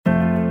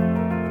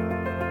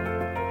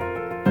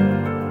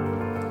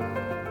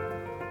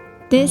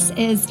This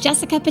is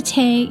Jessica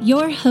Pate,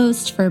 your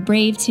host for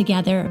Brave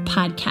Together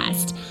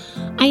podcast.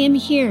 I am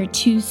here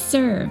to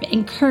serve,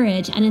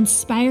 encourage, and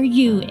inspire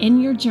you in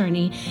your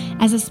journey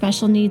as a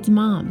special needs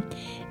mom.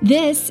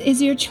 This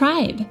is your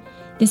tribe.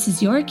 This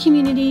is your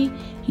community,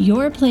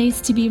 your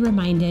place to be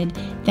reminded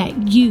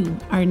that you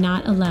are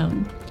not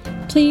alone.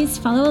 Please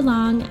follow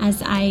along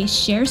as I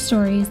share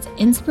stories,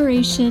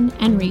 inspiration,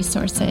 and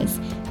resources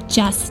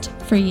just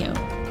for you.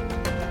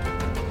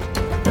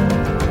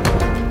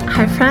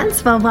 Hi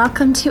friends, well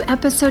welcome to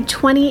episode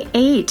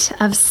 28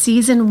 of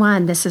season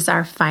 1. This is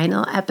our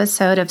final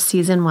episode of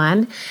season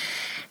 1.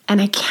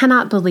 And I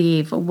cannot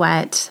believe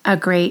what a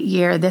great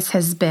year this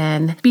has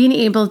been. Being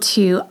able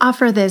to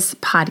offer this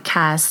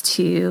podcast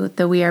to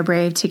the We Are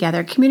Brave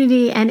Together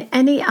community and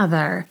any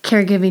other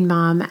caregiving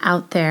mom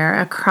out there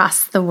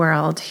across the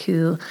world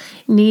who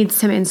needs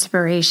some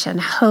inspiration,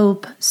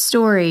 hope,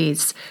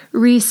 stories,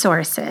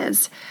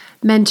 resources,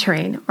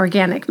 mentoring,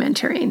 organic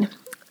mentoring.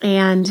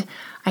 And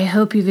I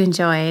hope you've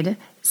enjoyed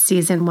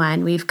season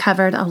 1. We've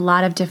covered a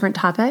lot of different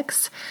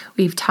topics.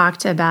 We've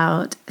talked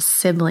about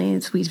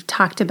siblings. We've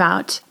talked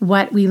about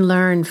what we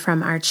learn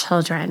from our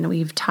children.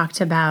 We've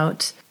talked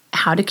about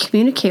how to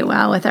communicate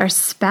well with our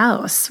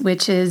spouse,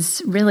 which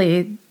is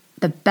really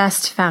the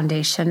best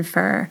foundation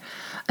for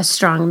a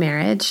strong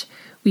marriage.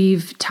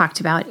 We've talked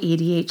about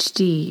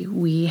ADHD.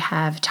 We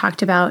have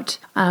talked about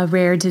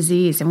rare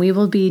disease, and we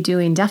will be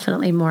doing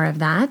definitely more of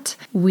that.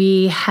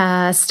 We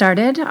have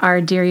started our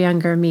Dear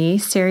Younger Me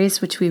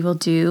series, which we will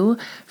do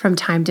from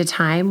time to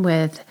time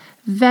with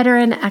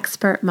veteran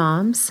expert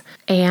moms.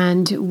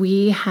 And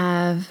we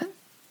have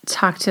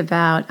talked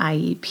about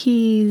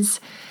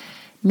IEPs,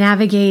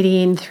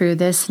 navigating through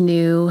this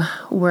new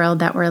world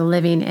that we're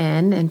living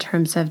in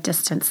terms of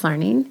distance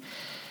learning.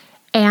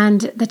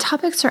 And the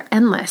topics are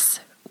endless.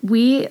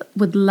 We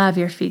would love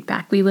your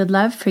feedback. We would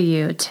love for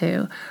you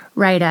to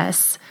write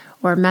us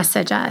or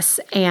message us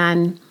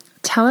and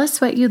tell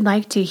us what you'd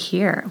like to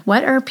hear.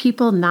 What are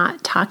people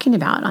not talking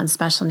about on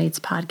special needs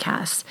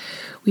podcasts?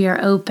 We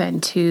are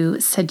open to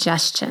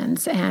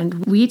suggestions,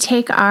 and we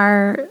take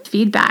our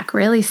feedback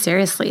really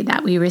seriously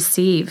that we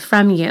receive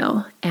from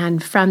you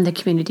and from the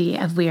community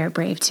of We Are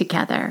Brave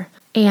Together.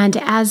 And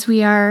as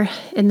we are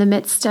in the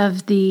midst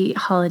of the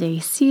holiday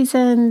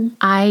season,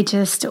 I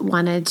just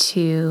wanted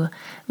to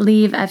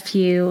leave a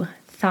few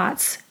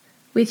thoughts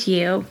with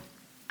you.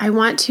 I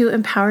want to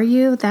empower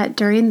you that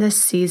during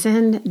this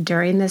season,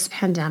 during this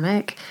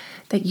pandemic,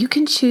 that you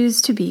can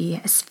choose to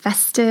be as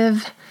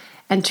festive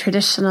and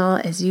traditional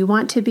as you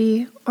want to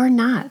be or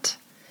not.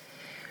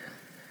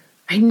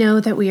 I know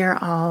that we are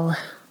all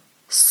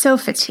so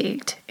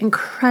fatigued,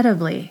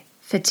 incredibly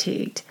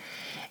fatigued,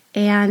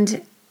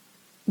 and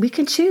we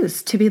can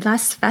choose to be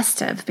less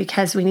festive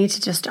because we need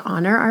to just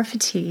honor our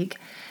fatigue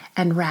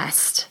and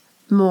rest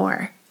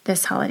more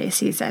this holiday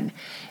season.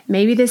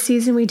 Maybe this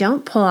season we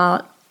don't pull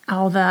out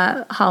all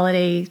the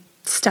holiday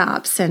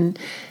stops and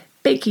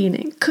baking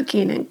and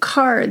cooking and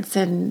cards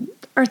and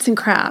arts and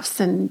crafts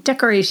and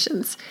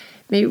decorations.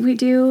 Maybe we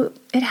do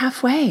it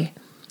halfway,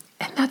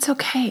 and that's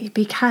okay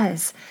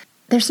because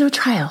there's no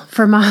trial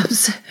for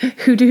moms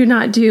who do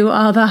not do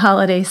all the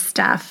holiday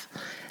stuff.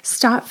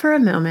 Stop for a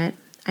moment,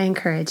 I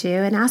encourage you,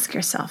 and ask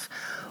yourself,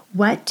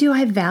 what do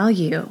I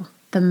value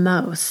the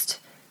most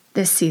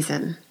this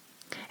season?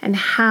 And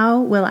how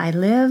will I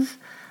live,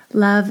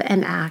 love,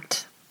 and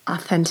act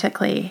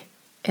authentically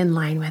in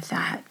line with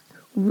that?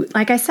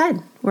 Like I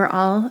said, we're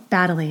all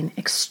battling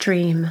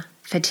extreme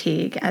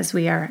fatigue as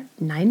we are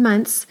 9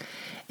 months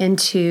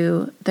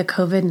into the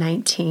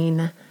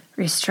COVID-19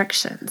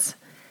 restrictions.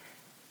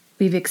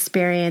 We've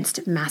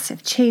experienced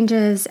massive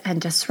changes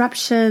and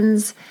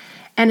disruptions,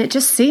 and it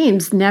just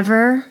seems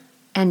never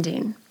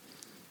ending.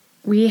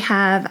 We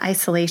have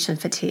isolation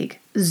fatigue,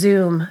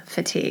 Zoom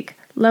fatigue,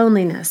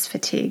 loneliness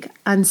fatigue,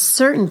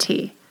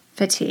 uncertainty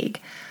fatigue,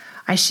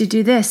 I should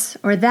do this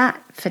or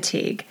that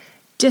fatigue,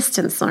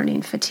 distance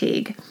learning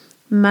fatigue,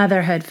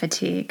 motherhood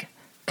fatigue,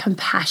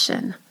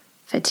 compassion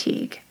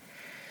fatigue.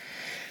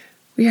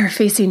 We are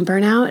facing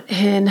burnout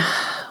in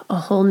a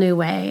whole new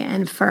way,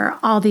 and for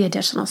all the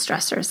additional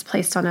stressors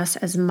placed on us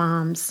as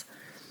moms.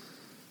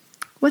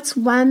 What's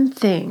one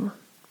thing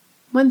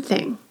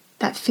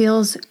that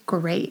feels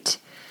great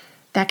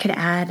that could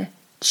add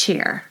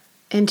cheer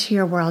into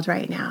your world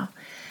right now?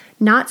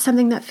 Not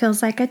something that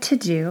feels like a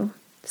to-do,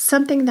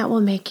 something that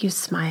will make you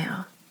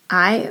smile.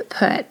 I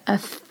put a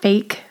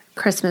fake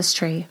Christmas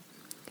tree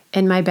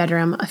in my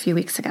bedroom a few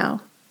weeks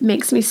ago. It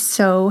makes me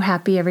so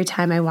happy every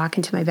time I walk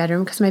into my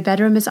bedroom because my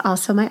bedroom is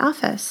also my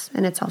office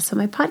and it's also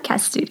my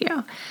podcast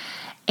studio.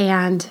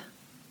 And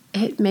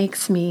it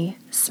makes me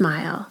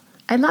smile.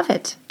 I love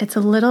it. It's a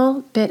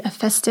little bit of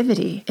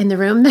festivity in the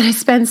room that I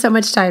spend so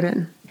much time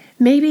in.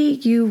 Maybe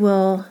you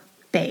will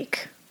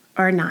bake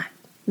or not.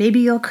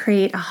 Maybe you'll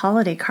create a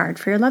holiday card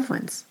for your loved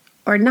ones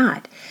or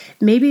not.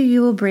 Maybe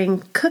you will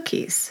bring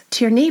cookies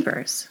to your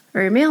neighbors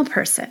or your mail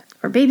person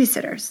or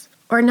babysitters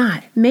or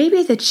not.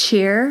 Maybe the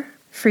cheer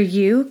for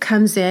you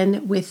comes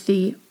in with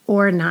the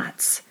or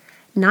nots,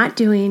 not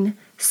doing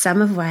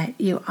some of what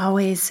you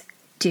always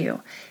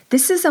do.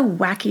 This is a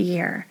wacky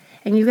year,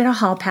 and you get a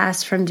hall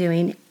pass from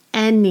doing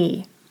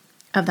any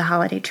of the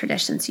holiday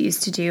traditions you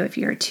used to do if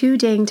you're too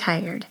dang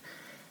tired,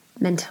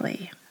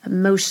 mentally,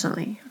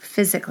 emotionally,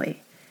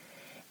 physically.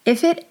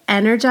 If it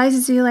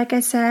energizes you, like I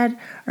said,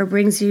 or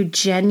brings you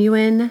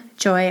genuine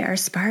joy or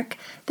spark,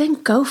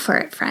 then go for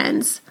it,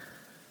 friends.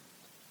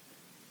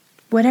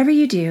 Whatever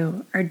you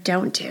do or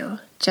don't do,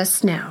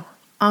 just know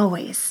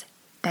always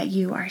that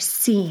you are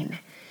seen,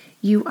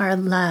 you are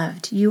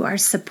loved, you are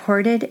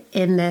supported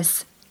in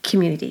this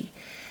community,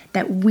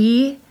 that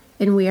we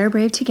Are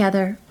Brave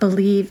Together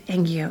believe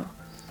in you.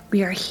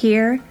 We are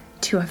here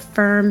to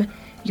affirm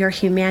your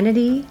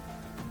humanity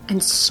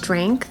and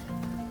strength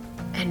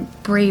and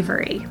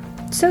bravery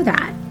so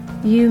that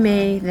you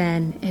may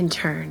then in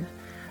turn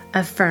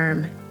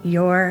affirm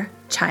your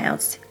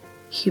child's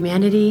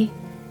humanity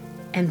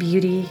and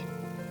beauty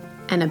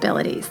and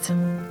abilities.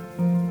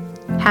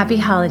 Happy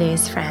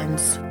holidays,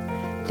 friends.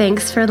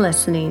 Thanks for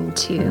listening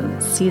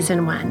to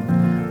Season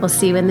 1. We'll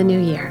see you in the new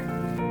year.